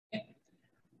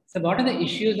So what are the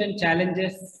issues and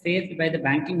challenges faced by the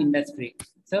banking industry?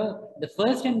 So the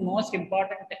first and most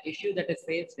important issue that is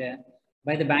faced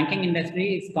by the banking industry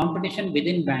is competition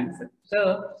within banks.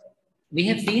 So we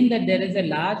have seen that there is a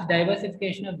large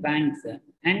diversification of banks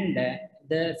and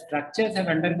the structures have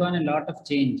undergone a lot of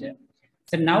change.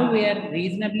 So now we are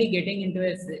reasonably getting into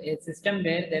a system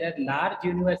where there are large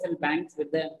universal banks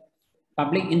with the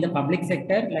public in the public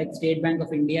sector like State Bank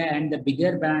of India and the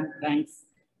bigger banks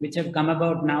which have come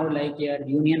about now like your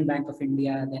Union Bank of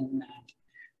India, then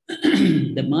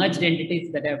the merged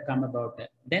entities that have come about.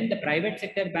 Then the private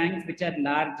sector banks which are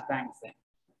large banks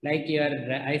like your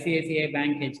ICICI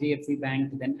Bank, HDFC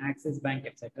Bank, then Axis Bank,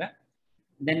 etc.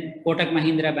 Then Kotak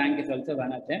Mahindra Bank is also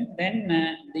one of them.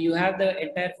 Then you have the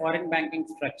entire foreign banking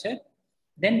structure.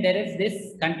 Then there is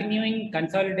this continuing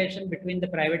consolidation between the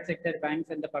private sector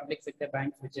banks and the public sector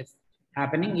banks, which is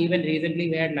happening. Even recently,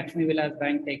 we had Lakshmi Vilas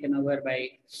Bank taken over by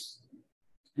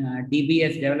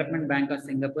DBS, Development Bank of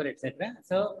Singapore, etc.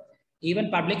 So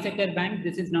even public sector banks,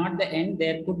 this is not the end.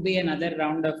 There could be another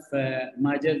round of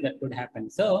mergers that could happen.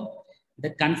 So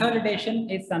the consolidation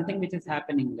is something which is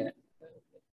happening there.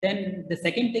 Then the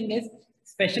second thing is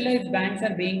specialized banks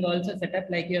are being also set up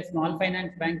like your small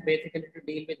finance banks basically to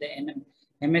deal with the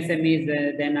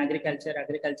MSMEs, then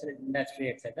agricultural industry,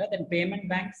 etc. Then payment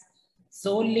banks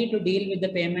solely to deal with the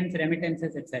payments,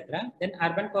 remittances, etc. Then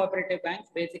urban cooperative banks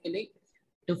basically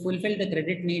to fulfill the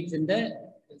credit needs in the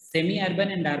semi-urban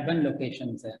and urban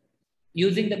locations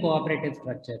using the cooperative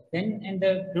structure. Then in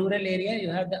the rural area,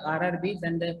 you have the RRBs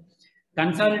and the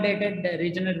consolidated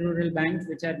regional rural banks,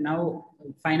 which are now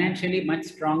financially much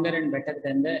stronger and better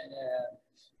than the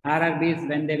RRBs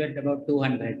when they were about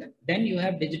 200. Then you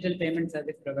have digital payment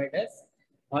service providers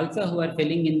also who are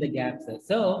filling in the gaps.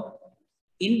 So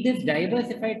in this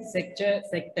diversified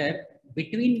sector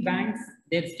between banks,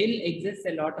 there still exists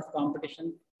a lot of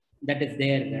competition that is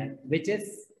there, which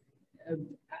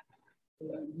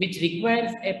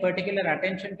requires a particular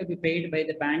attention to be paid by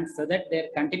the banks so that their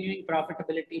continuing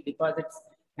profitability, deposits,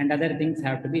 and other things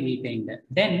have to be retained.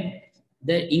 Then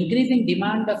the increasing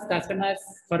demand of customers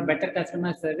for better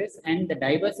customer service and the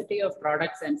diversity of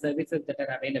products and services that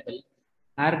are available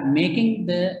are making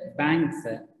the banks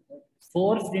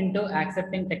forced into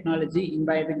accepting technology,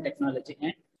 imbibing technology,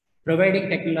 and providing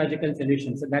technological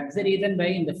solutions. So that's the reason why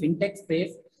in the fintech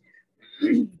space,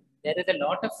 there is a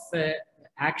lot of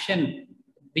action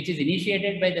which is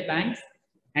initiated by the banks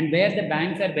and where the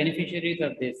banks are beneficiaries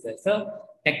of this. So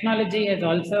technology has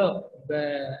also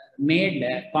made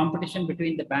competition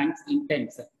between the banks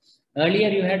intense. Earlier,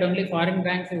 you had only foreign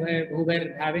banks who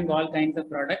were having all kinds of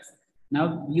products.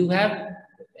 Now you have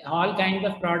all kinds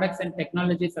of products and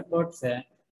technology supports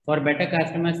for better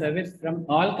customer service from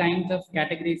all kinds of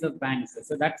categories of banks.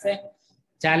 So that's a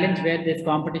challenge where this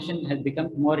competition has become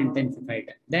more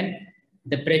intensified. Then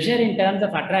the pressure in terms of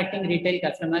attracting retail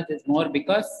customers is more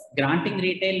because granting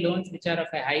retail loans which are of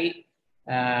a high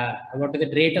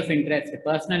rate of interest,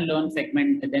 personal loan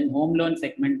segment, then home loan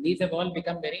segment, these have all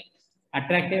become very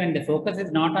attractive, and the focus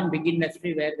is not on big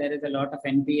industry where there is a lot of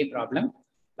NPA problem,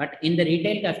 but in the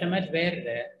retail customers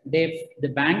where the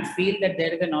banks feel that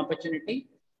there is an opportunity,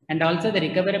 and also the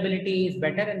recoverability is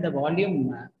better and the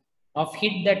volume of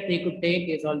hit that they could take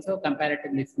is also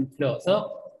comparatively slow.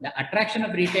 So the attraction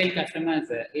of retail customers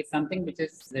is something which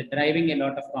is driving a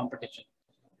lot of competition.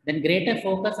 Then greater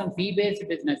focus on fee-based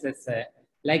businesses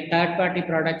like third-party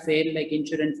product sale, like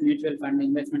insurance, mutual fund,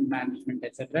 investment management,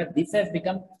 etc. This has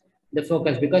become the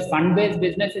focus because fund-based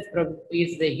business is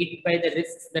hit by the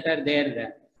risks that are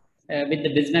there with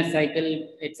the business cycle,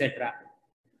 etc.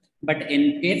 But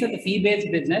in case of the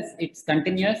fee-based business, it's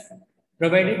continuous,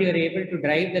 provided you're able to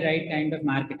drive the right kind of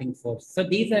marketing force. So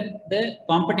these are the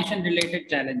competition-related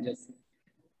challenges.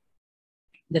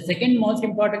 The second most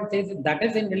important is that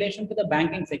is in relation to the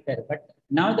banking sector. But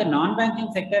now the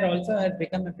non-banking sector also has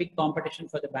become a big competition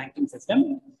for the banking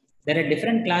system. There are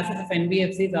different classes of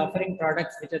NBFCs offering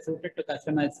products which are suited to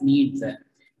customers' needs,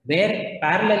 where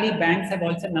parallelly banks have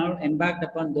also now embarked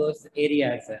upon those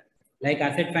areas like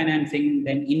asset financing,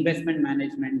 then investment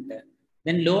management,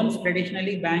 then loans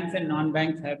traditionally banks and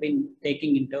non-banks have been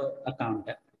taking into account.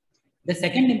 The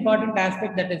second important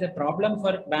aspect that is a problem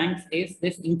for banks is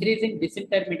this increasing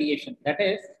disintermediation. That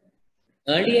is,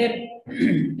 earlier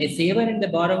a saver and the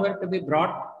borrower to be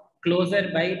brought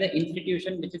closer by the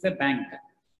institution which is a bank.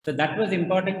 So that was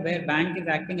important where bank is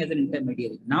acting as an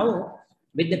intermediary. Now,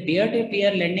 with the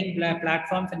peer-to-peer lending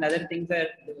platforms and other things are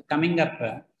coming up,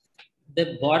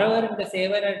 the borrower and the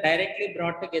saver are directly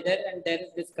brought together, and there is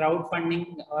this crowdfunding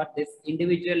or this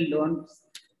individual loans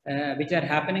which are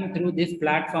happening through these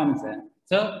platforms.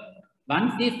 So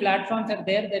once these platforms are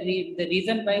there, the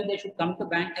reason why they should come to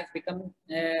bank has become,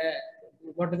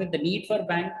 the need for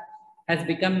bank has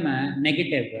become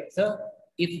negative. So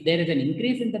if there is an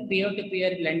increase in the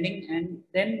peer-to-peer lending, and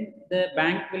then the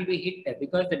bank will be hit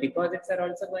because the deposits are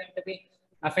also going to be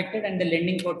affected and the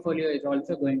lending portfolio is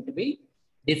also going to be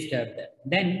disturbed.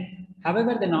 Then,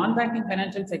 however, the non-banking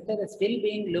financial sector is still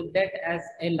being looked at as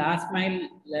a last mile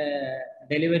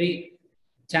delivery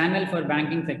channel for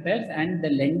banking sectors, and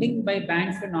the lending by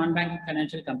banks to non-banking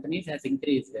financial companies has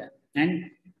increased. And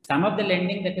some of the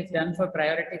lending that is done for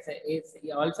priorities is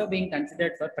also being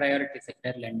considered for priority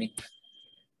sector lending.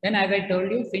 Then, as I told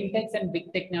you, fintechs and big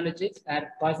technologies are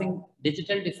causing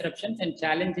digital disruptions and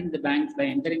challenging the banks by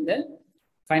entering the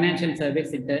financial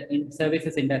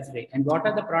services industry. And what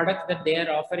are the products that they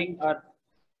are offering or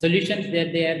solutions that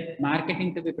they are marketing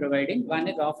to be providing? One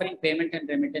is offering payment and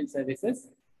remittance services.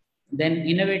 Then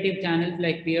innovative channels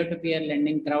like peer-to-peer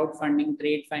lending, crowdfunding,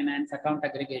 trade finance, account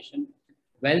aggregation,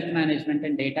 wealth management,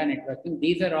 and data networking.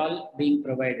 These are all being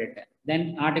provided.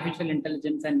 Then artificial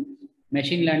intelligence and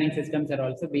machine learning systems are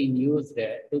also being used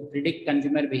to predict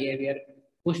consumer behavior,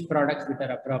 push products that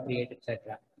are appropriate,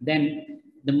 etc. Then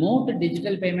the move to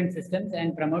digital payment systems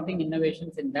and promoting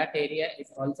innovations in that area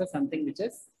is also something which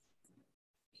is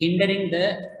hindering the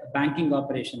banking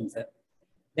operations.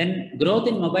 Then growth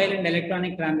in mobile and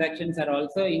electronic transactions are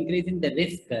also increasing the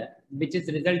risk, which is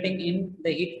resulting in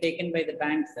the hit taken by the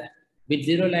banks with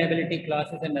zero liability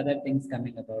clauses and other things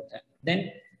coming about.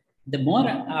 Then the more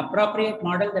appropriate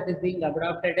model that is being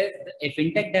adopted is a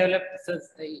fintech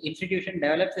institution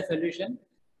develops a solution,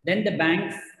 then the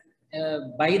banks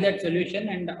buy that solution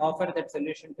and offer that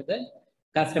solution to the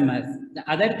customers. The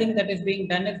other thing that is being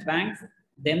done is banks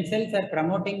themselves are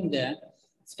promoting the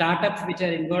startups which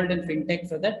are involved in fintech,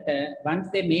 so that once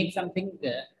they make something,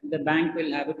 the bank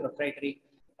will have a proprietary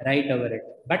right over it.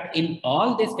 But in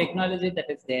all this technology that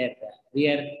is there,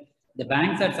 the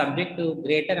banks are subject to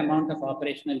greater amount of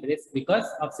operational risk because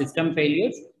of system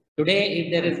failures. Today,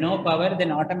 if there is no power,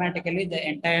 then automatically the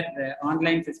entire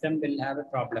online system will have a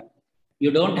problem.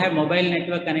 You don't have mobile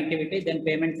network connectivity, then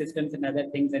payment systems and other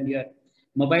things and your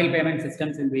mobile payment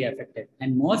systems will be affected.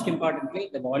 And most importantly,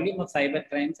 the volume of cyber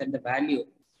crimes and the value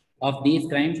of these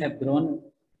crimes have grown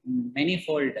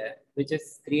many-fold, which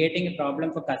is creating a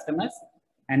problem for customers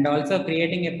and also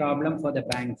creating a problem for the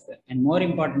banks, and more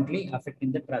importantly,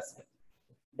 affecting the trust.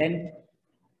 Then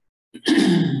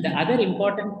the other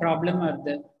important problem or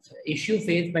the issue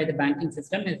faced by the banking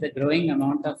system is the growing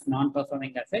amount of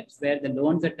non-performing assets where the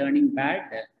loans are turning bad.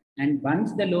 And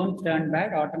once the loans turn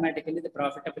bad, automatically the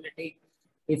profitability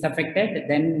is affected,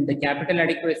 then the capital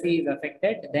adequacy is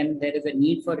affected, then there is a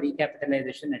need for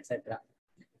recapitalization, etc.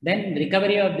 Then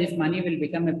recovery of this money will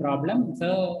become a problem.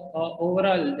 So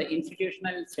overall, the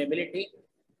institutional stability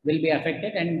will be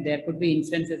affected, and there could be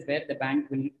instances where the bank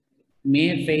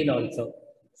may fail also.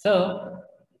 So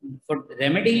for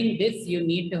remedying this, you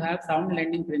need to have sound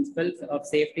lending principles of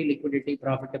safety, liquidity,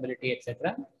 profitability,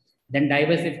 etc. Then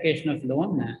diversification of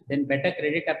loan, then better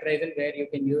credit appraisal where you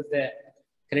can use the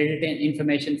credit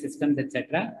information systems,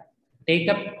 etc. Take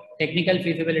up technical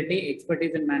feasibility,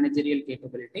 expertise and managerial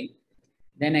capability,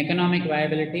 then economic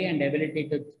viability and ability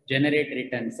to generate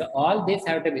returns. So all this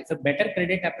have to be, so better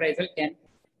credit appraisal can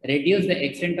reduce the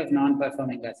extent of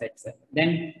non-performing assets.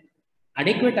 Then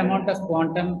adequate amount of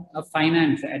quantum of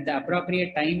finance at the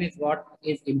appropriate time is what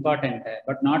is important,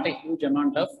 but not a huge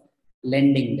amount of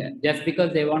lending. Just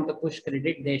because they want to push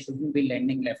credit, they shouldn't be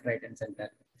lending left, right, and center.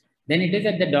 Then it is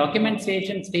at the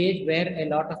documentation stage where a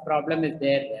lot of problem is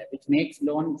there, which makes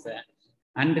loans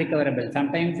unrecoverable.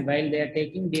 Sometimes while they are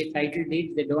taking the title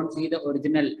deeds, they don't see the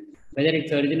original, whether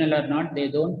it's original or not. They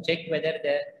don't check whether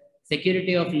the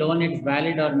security of loan is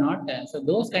valid or not. So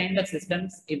those kind of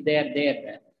systems, if they are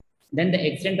there, then the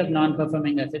extent of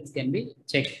non-performing assets can be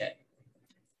checked.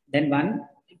 Then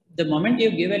the moment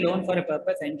you give a loan for a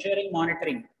purpose, ensuring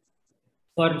monitoring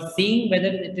for seeing whether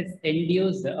it is end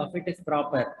use of it is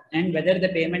proper and whether the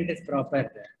payment is proper.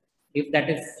 If that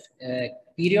is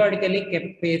periodically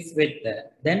kept pace with,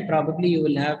 then probably you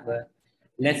will have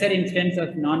lesser instance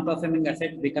of non-performing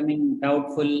assets becoming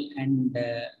doubtful and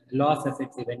loss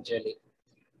assets eventually.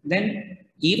 Then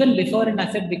even before an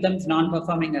asset becomes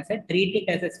non-performing asset, treat it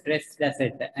as a stressed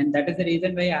asset. And that is the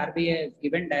reason why RBI has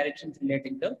given directions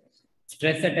relating to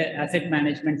stress asset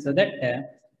management, so that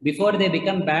before they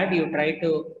become bad, you try to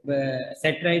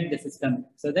set right the system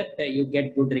so that you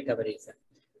get good recoveries.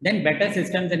 Then better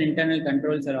systems and internal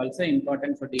controls are also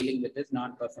important for dealing with this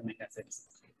non-performing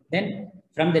assets. Then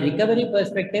from the recovery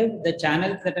perspective, the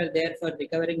channels that are there for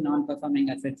recovering non-performing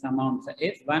assets amounts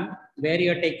is one where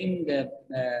you're taking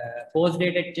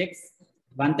post-dated checks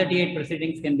 138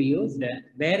 proceedings can be used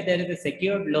where there is a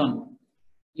secured loan.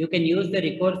 You can use the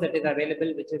recourse that is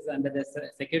available, which is under the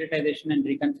Securitization and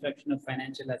Reconstruction of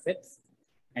Financial Assets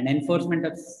and Enforcement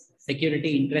of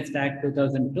Security Interest Act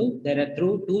 2002. There are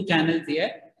two channels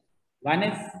here. One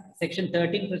is Section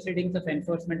 13 proceedings of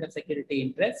enforcement of security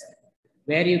interest,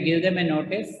 where you give them a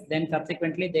notice, then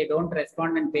subsequently they don't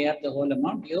respond and pay up the whole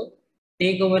amount. You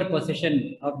take over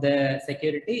possession of the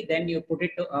security, then you put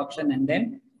it to auction and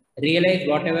then realize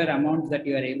whatever amounts that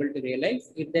you are able to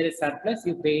realize. If there is surplus,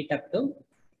 you pay it up to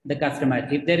the customer.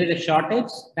 If there is a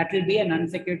shortage, that will be an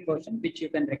unsecured portion which you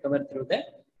can recover through the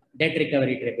debt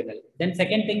recovery tribunal. Then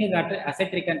second thing is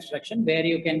asset reconstruction, where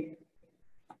you can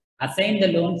assign the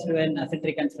loans to an asset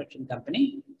reconstruction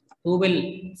company who will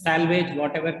salvage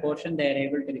whatever portion they are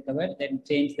able to recover, then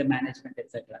change the management,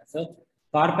 etc. So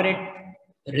corporate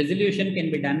resolution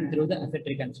can be done through the asset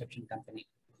reconstruction company.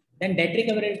 Then debt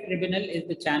recovery tribunal is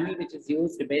the channel which is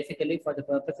used basically for the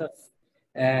purpose of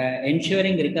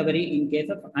ensuring recovery in case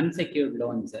of unsecured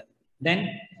loans.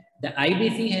 Then the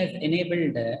IBC has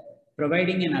enabled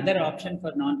providing another option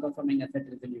for non-performing asset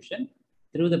resolution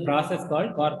through the process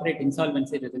called corporate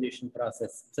insolvency resolution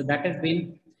process. So that has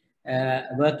been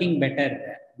working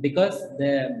better because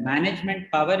the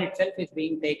management power itself is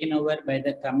being taken over by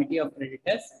the committee of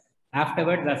creditors,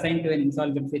 afterwards assigned to an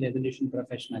insolvency resolution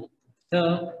professional.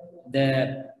 So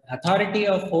the authority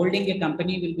of holding a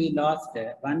company will be lost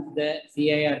once the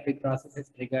CIRP process is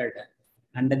triggered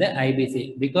under the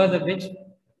IBC, because of which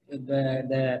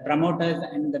the promoters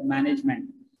and the management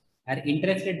are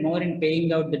interested more in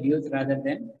paying out the dues rather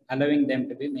than allowing them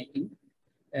to be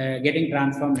getting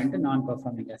transformed into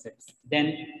non-performing assets.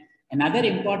 Then another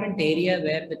important area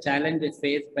where the challenge is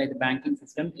faced by the banking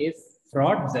system is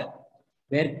frauds,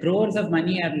 where crores of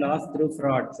money are lost through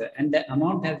frauds, and the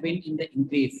amount has been in the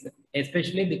increase,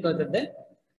 especially because of the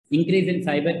increase in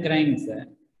cyber crimes.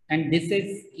 And this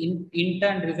is in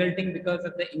turn resulting because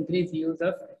of the increased use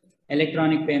of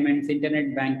electronic payments,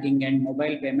 internet banking, and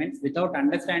mobile payments without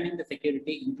understanding the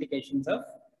security implications of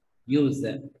use.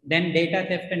 Then data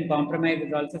theft and compromise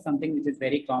is also something which is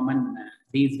very common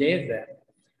these days.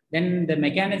 Then the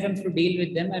mechanisms to deal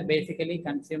with them are basically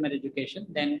consumer education,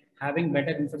 then having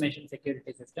better information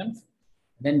security systems,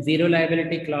 then zero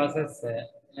liability clauses,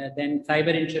 then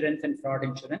cyber insurance and fraud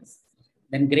insurance,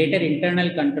 then greater internal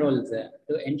controls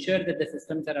to ensure that the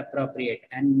systems are appropriate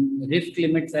and risk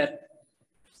limits are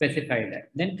specified.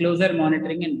 Then closer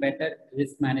monitoring and better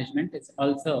risk management is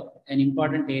also an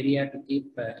important area to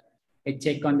keep a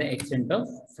check on the extent of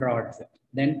frauds.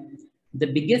 Then the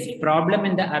biggest problem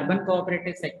in the urban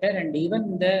cooperative sector and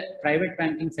even the private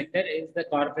banking sector is the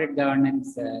corporate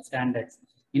governance standards.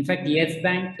 In fact, Yes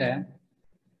Bank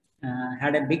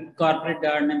had a big corporate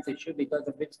governance issue, because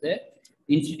of which the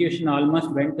institution almost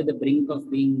went to the brink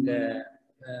of being,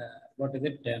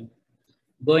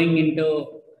 going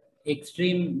into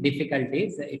extreme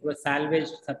difficulties. It was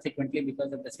salvaged subsequently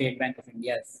because of the State Bank of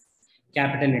India's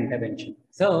capital intervention.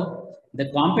 So the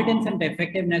competence and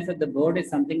effectiveness of the board is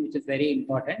something which is very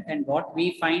important. And what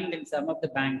we find in some of the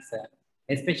banks,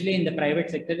 especially in the private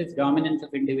sector, is dominance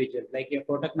of individuals. Like your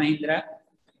Kotak Mahindra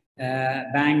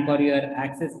bank or your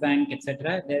Axis Bank,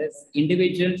 etc. There is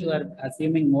individuals who are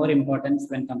assuming more importance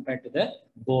when compared to the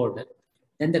board.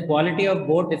 Then the quality of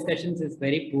board discussions is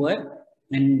very poor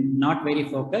and not very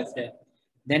focused.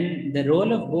 Then the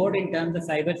role of board in terms of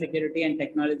cyber security and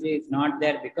technology is not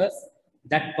there, because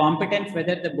that competence,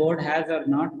 whether the board has or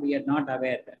not, we are not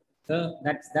aware. So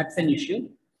that's an issue.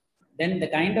 Then the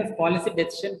kind of policy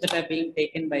decisions that are being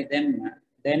taken by them.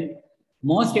 Then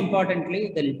most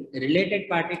importantly, the related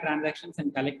party transactions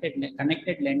and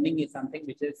connected lending is something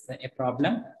which is a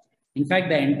problem. In fact,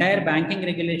 the entire banking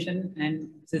regulation and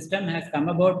system has come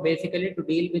about basically to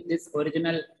deal with this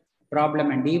original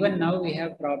problem. And even now we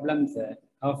have problems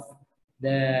of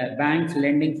the banks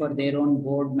lending for their own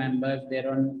board members,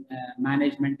 their own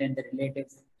management and the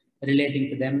relatives relating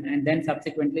to them. And then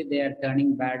subsequently they are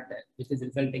turning bad, which is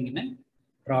resulting in a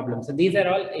problem. So these are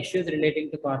all issues relating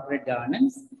to corporate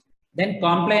governance. Then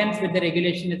compliance with the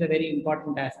regulation is a very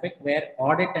important aspect, where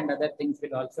audit and other things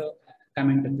will also come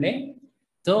into play.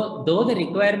 So though the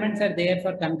requirements are there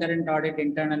for concurrent audit,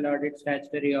 internal audit,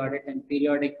 statutory audit, and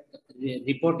periodic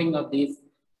reporting of these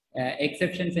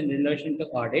exceptions in relation to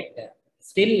audit,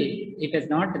 still it has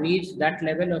not reached that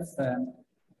level of,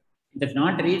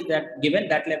 given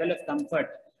that level of comfort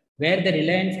where the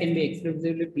reliance can be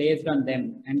exclusively placed on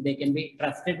them and they can be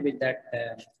trusted with that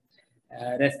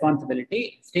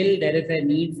responsibility. Still there is a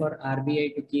need for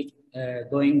RBI to keep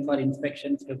going for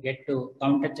inspections to get to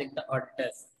counter check the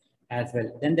auditors as well.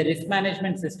 Then the risk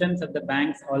management systems of the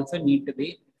banks also need to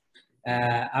be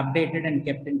updated and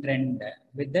kept in trend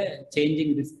with the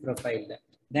changing risk profile.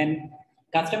 Then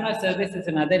customer service is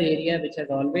another area which has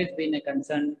always been a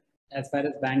concern as far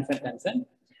as banks are concerned.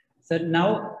 So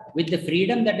now with the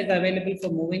freedom that is available for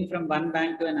moving from one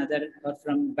bank to another or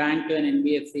from bank to an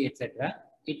NBFC, etc.,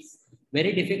 it's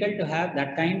very difficult to have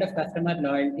that kind of customer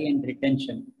loyalty and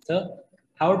retention. So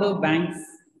how do banks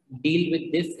deal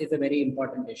with this is a very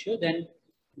important issue. Then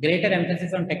greater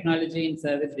emphasis on technology in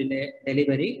service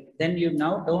delivery. Then you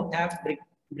now don't have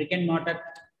brick and mortar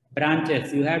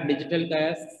branches. You have digital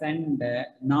kiosks and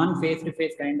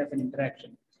non-face-to-face kind of an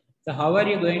interaction. So how are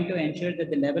you going to ensure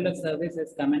that the level of service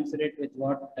is commensurate with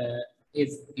what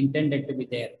is intended to be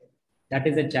there? That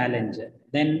is a challenge.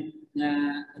 Then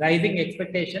rising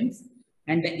expectations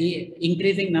and the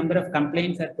increasing number of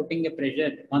complaints are putting a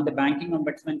pressure on the banking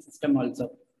ombudsman system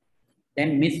also.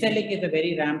 Then mis-selling is a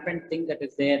very rampant thing that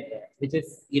is there, which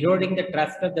is eroding the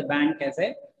trust of the bank as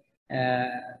a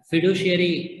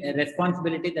fiduciary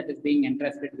responsibility that is being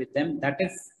entrusted with them. That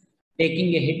is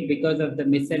taking a hit because of the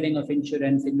mis-selling of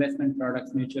insurance, investment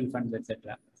products, mutual funds,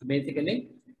 etc. So basically,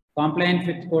 compliance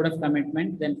with code of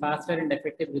commitment, then faster and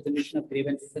effective resolution of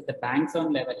grievances at the bank's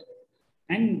own level,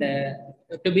 and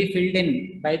to be filled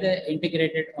in by the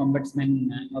integrated ombudsman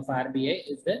of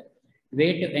RBI is the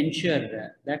way to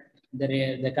ensure that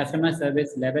the customer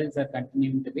service levels are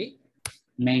continuing to be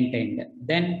maintained.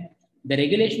 Then the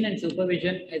regulation and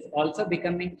supervision is also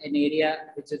becoming an area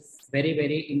which is very,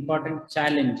 very important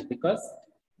challenge, because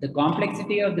the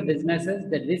complexity of the businesses,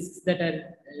 the risks that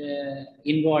are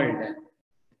involved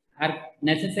are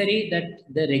necessary that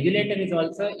the regulator is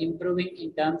also improving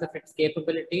in terms of its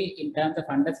capability, in terms of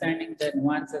understanding the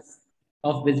nuances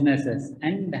of businesses,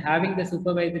 and having the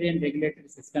supervisory and regulatory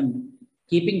system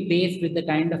keeping pace with the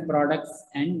kind of products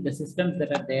and the systems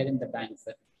that are there in the banks.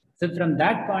 So from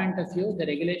that point of view, the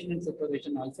regulation and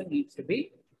supervision also needs to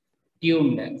be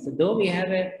tuned. So though we have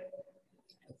a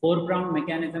four-pronged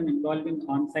mechanism involving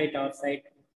on-site, off-site,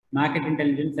 market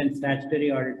intelligence and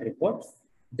statutory audit reports,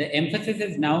 the emphasis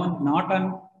is now not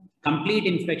on complete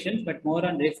inspections, but more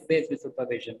on risk-based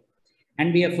supervision.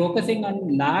 And we are focusing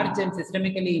on large and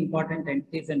systemically important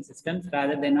entities and systems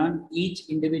rather than on each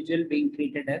individual being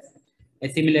treated as a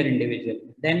similar individual.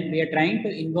 Then we are trying to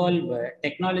involve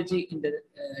technology in the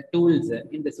tools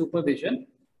in the supervision,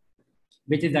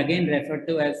 which is again referred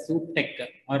to as SupTech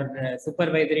or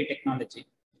supervisory technology.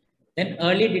 Then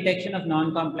early detection of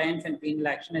non-compliance and penal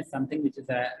action is something which is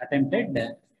attempted.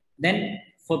 Then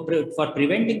for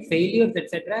preventing failures,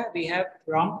 etc., we have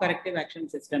prompt corrective action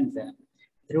systems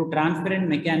through transparent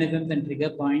mechanisms and trigger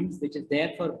points, which is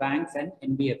there for banks and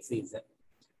NBFCs.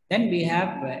 Then we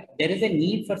have, there is a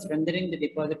need for strengthening the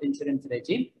deposit insurance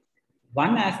regime.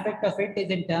 One aspect of it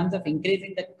is in terms of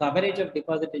increasing the coverage of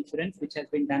deposit insurance, which has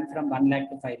been done from 1 lakh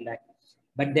to 5 lakh.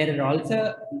 But there is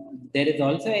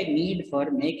also a need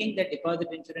for making the deposit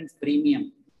insurance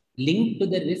premium linked to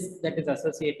the risk that is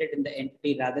associated in the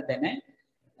entity rather than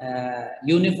a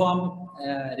uniform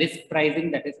risk pricing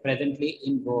that is presently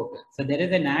in vogue. So there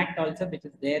is an act also which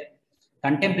is there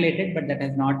contemplated, but that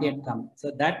has not yet come.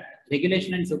 So that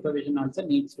regulation and supervision also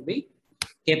needs to be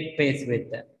kept pace with.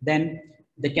 Then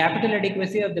the capital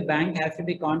adequacy of the bank has to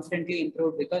be constantly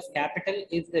improved, because capital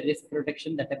is the risk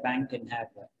protection that a bank can have.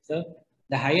 So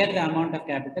the higher the amount of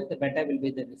capital, the better will be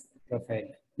the risk profile.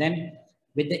 Then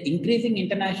with the increasing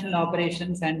international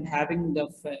operations and having the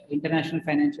international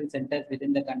financial centers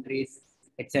within the countries,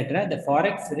 etc., the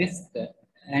forex risk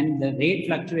and the rate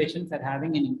fluctuations are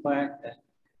having an impact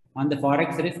on the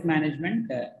forex risk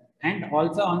management and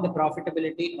also on the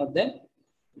profitability of the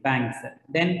banks.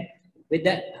 Then with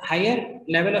the higher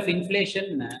level of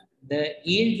inflation, the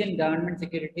yields in government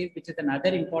securities, which is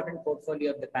another important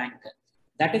portfolio of the bank,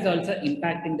 that is also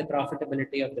impacting the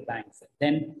profitability of the banks.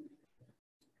 Then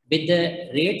with the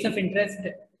rates of interest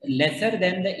lesser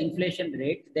than the inflation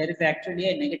rate, there is actually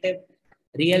a negative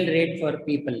real rate for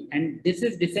people. And this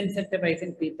is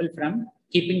disincentivizing people from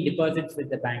keeping deposits with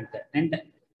the bank. And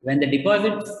when the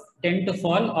deposits tend to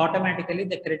fall, automatically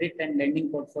the credit and lending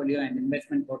portfolio and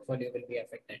investment portfolio will be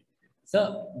affected.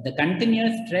 So the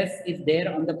continuous stress is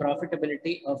there on the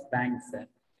profitability of banks.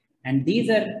 And these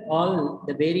are all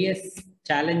the various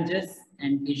challenges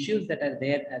and issues that are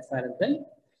there as far as the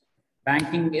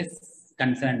banking is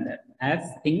concerned as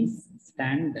things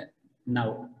stand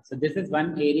now. So this is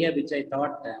one area which I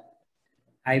thought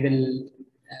I will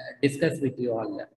discuss with you all.